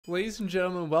Ladies and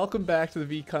gentlemen, welcome back to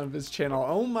the VConviz channel.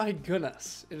 Oh my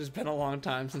goodness, it has been a long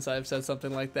time since I've said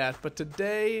something like that, but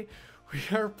today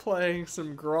we are playing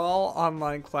some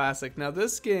GraalOnline Classic. Now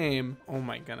this game, oh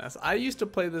my goodness, I used to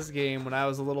play this game when I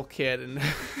was a little kid, and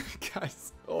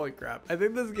guys, holy crap. I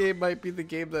think this game might be the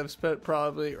game that I've spent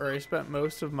I spent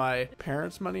most of my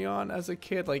parents' money on as a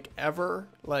kid, like ever.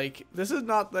 Like, this is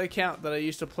not the account that I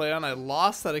used to play on. I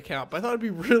lost that account, but I thought it'd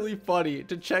be really funny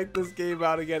to check this game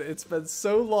out again. It's been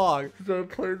so long since I've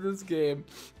played this game.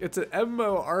 It's an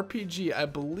MMORPG, I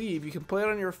believe. You can play it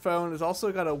on your phone. It's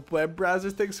also got a web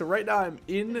browser thing. So right now I'm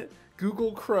in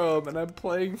Google Chrome and I'm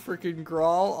playing freaking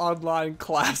GraalOnline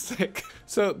Classic.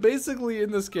 So basically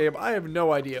in this game, I have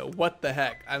no idea what the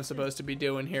heck I'm supposed to be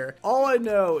doing here. All I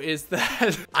know is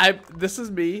that this is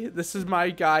me. This is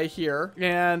my guy here.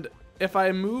 And if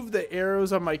I move the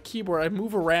arrows on my keyboard, I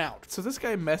move around. So this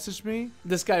guy messaged me.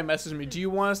 Do you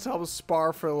want us to help us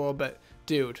spar for a little bit?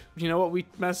 Dude, you know what we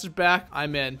messaged back?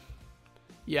 I'm in.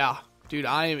 Yeah, dude,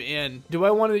 I am in. Do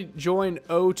I want to join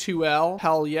O2L?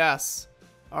 Hell yes.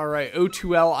 All right,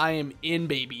 O2L, I am in,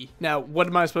 baby. Now, what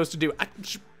am I supposed to do?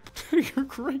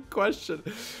 Great question.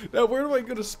 Now, where do I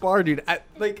go to spar, dude? I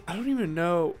don't even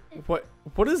know what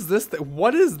is this thing?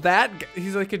 What is that?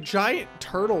 He's like a giant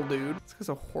turtle, dude. This guy's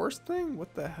a horse thing?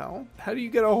 What the hell? How do you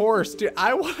get a horse? Dude,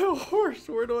 I want a horse.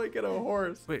 Where do I get a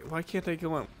horse? Wait, why can't I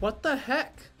go in? What the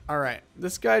heck? All right,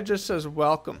 this guy just says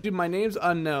welcome. Dude, my name's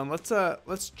unknown.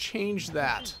 Let's change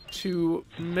that to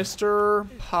Mr.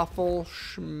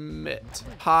 Puffle-Schmidt.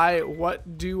 Hi,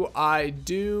 what do I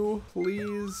do,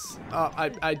 please?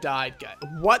 I died, guy.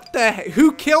 What the heck?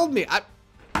 Who killed me?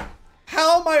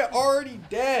 How am I already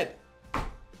dead?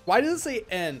 Why does it say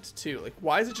end too? Like,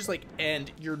 why is it just like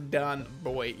end? You're done,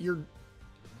 boy. You're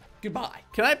goodbye.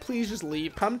 Can I please just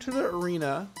leave? Come to the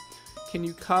arena. Can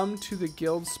you come to the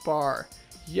guild spar?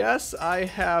 Yes, I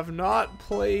have not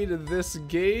played this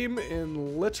game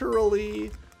in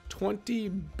literally 20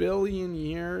 billion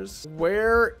years.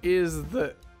 Where is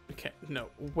the... Okay, no.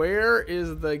 Where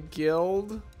is the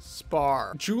guild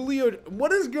spar? Julio,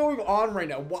 what is going on right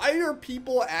now? Why are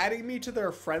people adding me to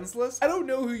their friends list? I don't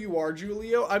know who you are,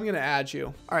 Julio. I'm gonna add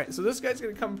you. All right, so this guy's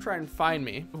gonna come try and find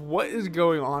me. What is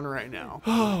going on right now?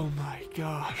 Oh my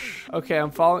gosh. Okay,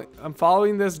 I'm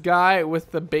following this guy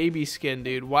with the baby skin,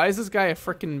 dude. Why is this guy a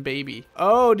freaking baby?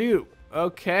 Oh, dude.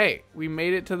 Okay, we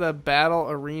made it to the battle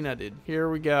arena, dude. Here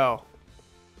we go.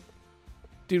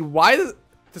 Dude, why does...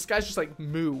 This guy's just like,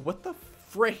 moo. What the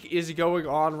frick is going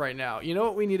on right now? You know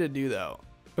what we need to do, though?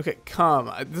 Okay, come.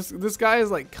 This guy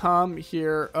is like, come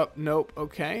here. Oh, nope.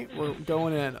 Okay, we're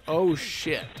going in. Oh,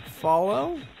 shit.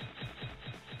 Follow?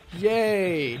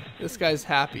 Yay. This guy's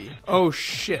happy. Oh,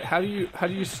 shit. How do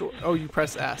you sort? Oh, you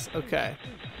press S. Okay.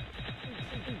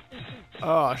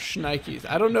 Oh, shnikes.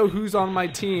 I don't know who's on my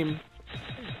team.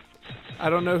 I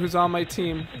don't know who's on my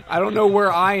team. I don't know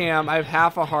where I am. I have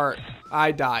half a heart.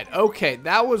 I died. Okay,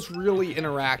 that was really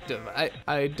interactive.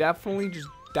 I definitely just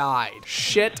died.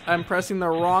 Shit, I'm pressing the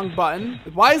wrong button.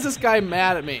 Why is this guy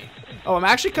mad at me? Oh, I'm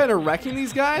actually kind of wrecking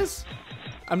these guys.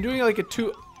 I'm doing like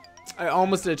I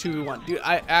almost did a 2v1. Dude,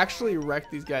 I actually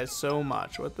wrecked these guys so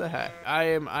much. What the heck? I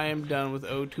am done with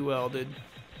O2L, dude.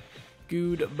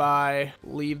 Goodbye.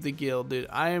 Leave the guild, dude.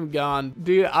 I am gone.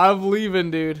 Dude, I'm leaving,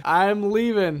 dude. I'm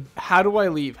leaving. How do I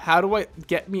leave? How do I...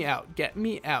 Get me out. Get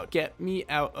me out. Get me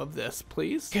out of this,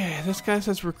 please. Okay, this guy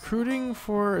says recruiting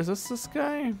for... Is this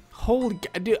guy? Holy...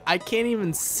 Dude, I can't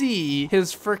even see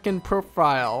his freaking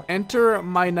profile. Enter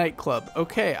my nightclub.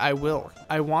 Okay, I will.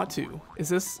 I want to. Is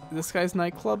this guy's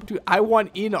nightclub? Dude, I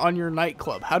want in on your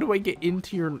nightclub. How do I get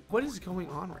into your... What is going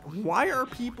on right now? Why are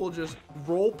people just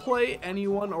roleplay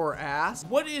anyone or ask?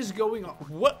 What is going on?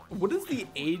 What is the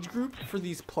age group for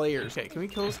these players? Okay, can we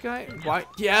kill this guy? Why?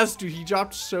 Yes, dude, he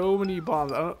dropped so many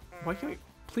bombs. Why can't we...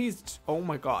 Please. Oh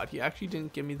my god, he actually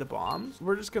didn't give me the bombs.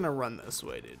 We're just gonna run this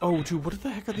way, dude. Oh, dude, what the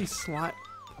heck are these slime...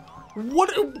 What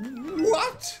is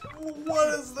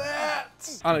that?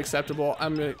 Unacceptable.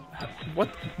 I'm gonna...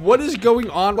 What is going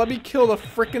on? Let me kill the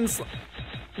frickin'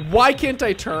 Why can't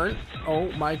I turn?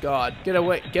 Oh my god. Get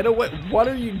away. Get away. What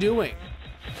are you doing?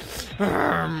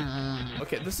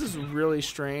 Okay, this is really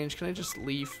strange. Can I just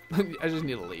leave? I just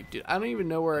need to leave, dude. I don't even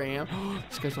know where I am.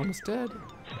 This guy's almost dead.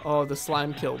 Oh, the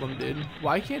slime killed him, dude.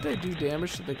 Why can't I do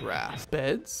damage to the grass?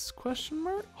 Beds? Question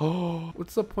mark? Oh,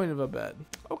 what's the point of a bed?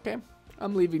 Okay.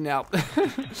 I'm leaving now.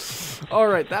 All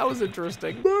right, that was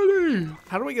interesting. Buddy!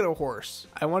 How do I get a horse?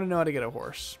 I want to know how to get a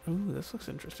horse. Ooh, this looks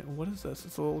interesting. What is this?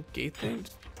 It's a little gate thing.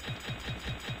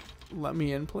 Let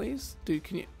me in, please. Dude,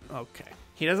 can you... Okay.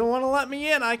 He doesn't want to let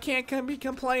me in. I can't be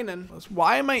complaining.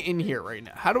 Why am I in here right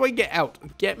now? How do I get out?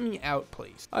 Get me out,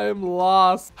 please. I am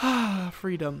lost.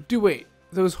 Freedom. Dude, wait.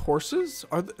 Those horses?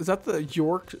 Is that the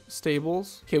York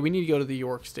stables? Okay, we need to go to the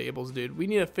York stables, dude. We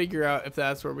need to figure out if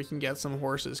that's where we can get some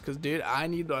horses. Because, dude, I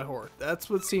need a horse. That's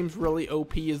what seems really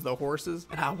OP is the horses.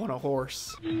 And I want a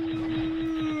horse.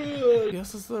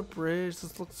 Yes, this is the bridge.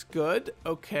 This looks good.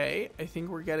 Okay, I think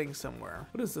we're getting somewhere.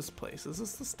 What is this place? Is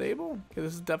this the stable? Okay,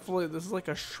 this is like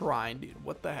a shrine, dude.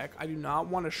 What the heck? I do not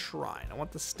want a shrine. I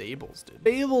want the stables, dude.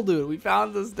 Stable, dude. We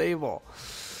found the stable.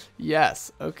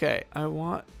 Yes, okay. I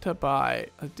want to buy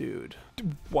a dude.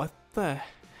 What the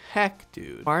heck,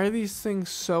 dude? Why are these things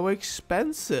so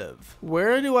expensive?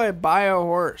 Where do I buy a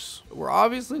horse? We're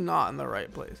obviously not in the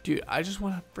right place. Dude, I just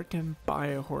want to freaking buy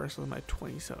a horse with my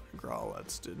 27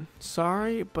 Graalets, dude.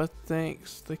 Sorry, but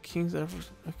thanks. The king's ever...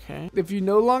 Okay. If you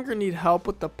no longer need help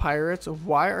with the pirates,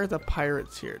 why are the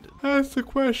pirates here, dude? That's the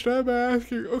question I'm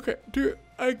asking. Okay, dude,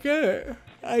 I get it.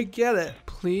 I get it.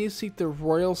 Please seek the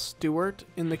royal steward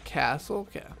in the castle.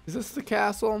 Okay. Is this the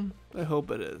castle? I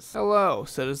hope it is. Hello,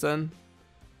 citizen.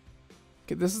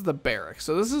 Okay, this is the barracks.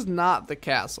 So this is not the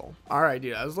castle. All right,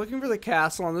 dude. I was looking for the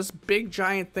castle, and this big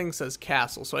giant thing says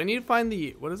castle. So I need to find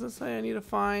the... What does it say? I need to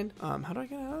find... How do I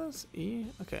get out of this? E?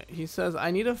 Okay. He says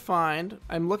I need to find...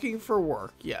 I'm looking for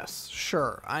work. Yes.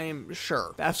 Sure. I am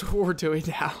sure. That's what we're doing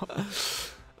now.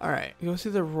 All right, go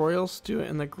see the royal steward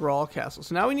in the Graal castle.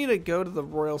 So now we need to go to the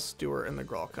royal steward in the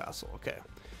Graal castle. Okay.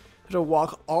 Have to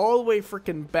walk all the way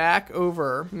freaking back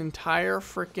over an entire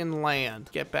freaking land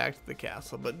to get back to the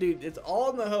castle. But dude, it's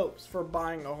all in the hopes for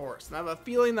buying a horse. And I have a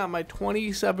feeling that my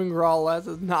 27 Graalets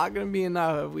is not going to be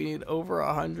enough if we need over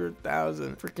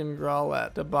 100,000 freaking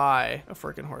Graalet to buy a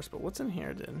freaking horse. But what's in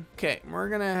here, dude? Okay, we're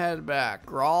going to head back.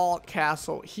 Graal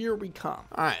castle, here we come.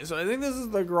 All right, so I think this is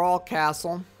the Graal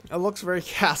castle. It looks very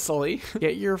castle-y.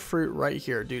 Get your fruit right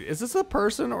here, dude. Is this a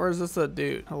person or is this a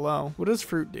dude? Hello. What does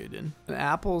fruit do, dude? An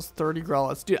apple's 30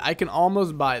 Graalets. Dude, I can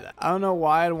almost buy that. I don't know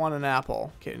why I'd want an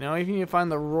apple. Okay, now if you need to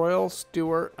find the royal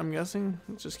steward, I'm guessing.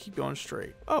 Let's just keep going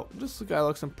straight. Oh, this guy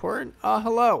looks important.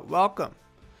 Hello. Welcome.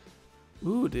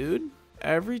 Ooh, dude.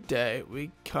 Every day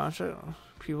we contract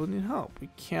people need help. We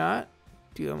can't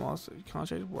do them also.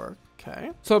 Contract work.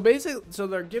 Okay. So basically, so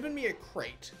they're giving me a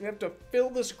crate. You have to fill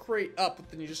this crate up,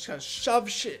 but then you just kind of shove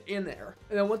shit in there.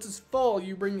 And then once it's full,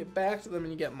 you bring it back to them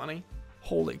and you get money.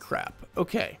 Holy crap.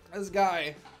 Okay. This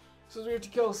guy says we have to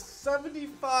kill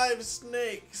 75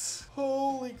 snakes.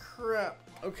 Holy crap.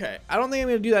 Okay. I don't think I'm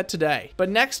going to do that today, but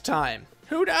next time.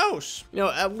 Who knows? You know,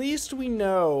 at least we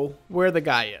know where the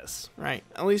guy is, right?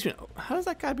 At least we know. How does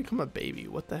that guy become a baby?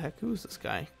 What the heck? Who's this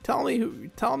guy? Tell me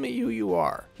who you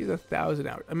are. He's 1,000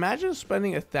 hours. Imagine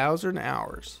spending 1,000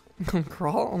 hours on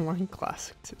GraalOnline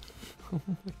Classic. Oh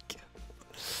my god.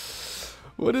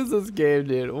 What is this game,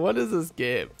 dude? What is this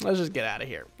game? Let's just get out of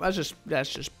here. That's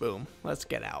just boom. Let's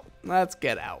get out. Let's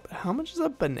get out. How much is a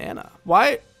banana?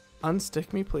 Why?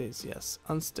 Unstick me, please. Yes,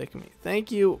 unstick me.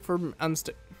 Thank you for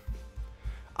unstick.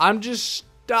 I'm just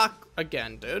stuck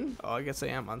again, dude. Oh, I guess I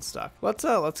am unstuck.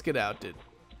 Let's get out, dude.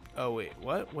 Oh wait,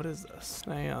 what is this?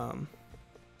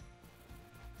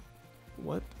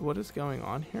 What is going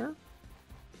on here?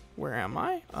 Where am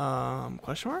I?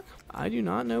 Question mark? I do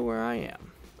not know where I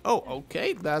am. Oh,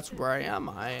 okay, that's where I am.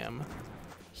 I am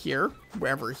here,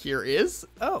 wherever here is.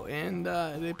 Oh, and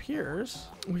it appears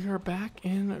we are back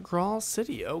in Graal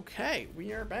City. Okay,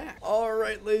 we are back. All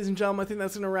right, ladies and gentlemen, I think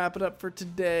that's gonna wrap it up for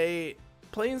today.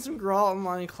 Playing some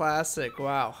GraalOnline Classic.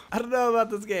 Wow. I don't know about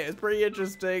this game. It's pretty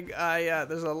interesting.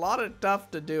 There's a lot of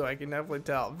stuff to do. I can definitely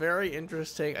tell. Very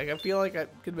interesting. I feel like I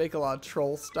could make a lot of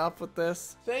troll stuff with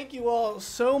this. Thank you all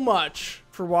so much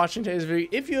for watching today's video.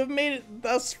 If you have made it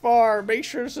thus far, make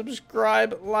sure to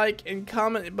subscribe, like, and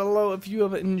comment below if you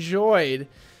have enjoyed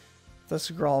this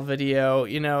Graal video.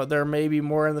 You know, there may be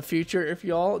more in the future. If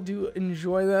y'all do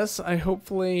enjoy this,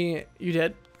 hopefully you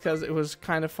did, because it was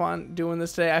kind of fun doing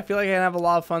this today. I feel like I have a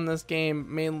lot of fun in this game,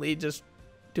 mainly just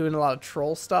doing a lot of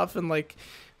troll stuff and like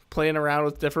playing around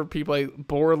with different people, like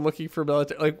bored looking for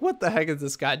military. Like, what the heck is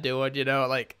this guy doing? You know,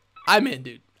 like, I'm in,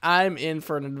 dude. I'm in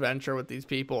for an adventure with these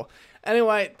people.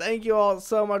 Anyway, thank you all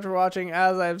so much for watching.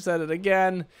 As I've said it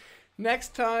again,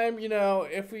 next time, you know,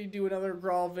 if we do another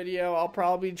Graal video, I'll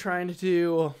probably be trying to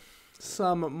do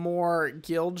some more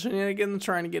guild shenanigans,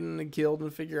 trying to get in a guild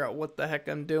and figure out what the heck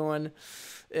I'm doing.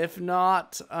 If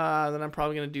not, then I'm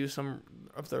probably going to do some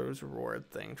of those reward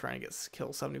thing, trying to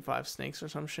kill 75 snakes or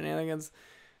some shenanigans.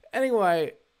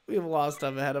 Anyway, we have a lot of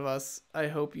stuff ahead of us. I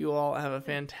hope you all have a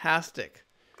fantastic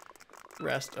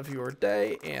rest of your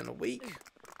day and week.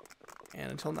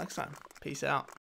 And until next time, peace out.